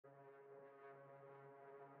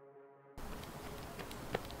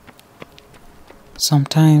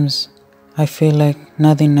Sometimes I feel like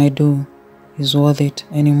nothing I do is worth it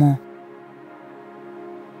anymore.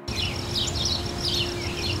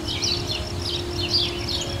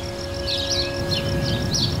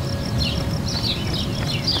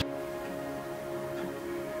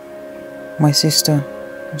 My sister,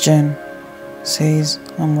 Jen, says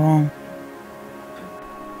I'm wrong.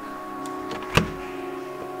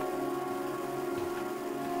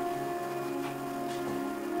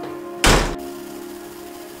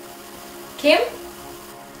 Kim?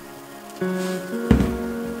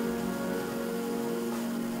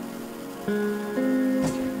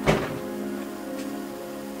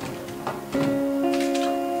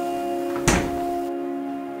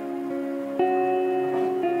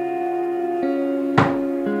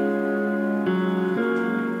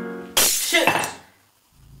 Shit!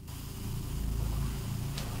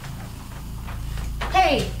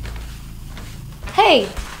 Hey! Hey!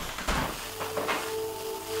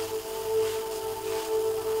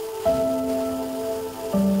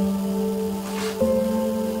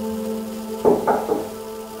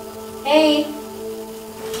 Hey!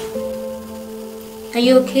 Are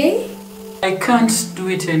you okay? I can't do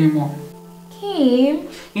it anymore. Kim?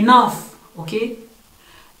 Enough, okay?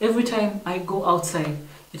 Every time I go outside,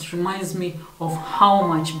 it reminds me of how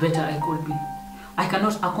much better I could be. I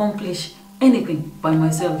cannot accomplish anything by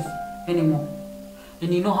myself anymore.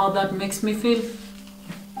 And you know how that makes me feel?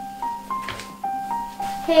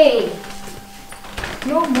 Hey!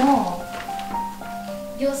 No more.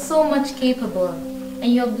 You're so much capable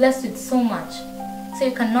and you're blessed with so much. So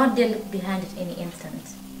you cannot dare look behind it any instant.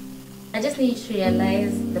 I just need you to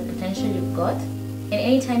realize the potential you've got. And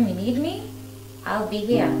anytime you need me, I'll be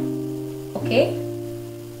here. Okay?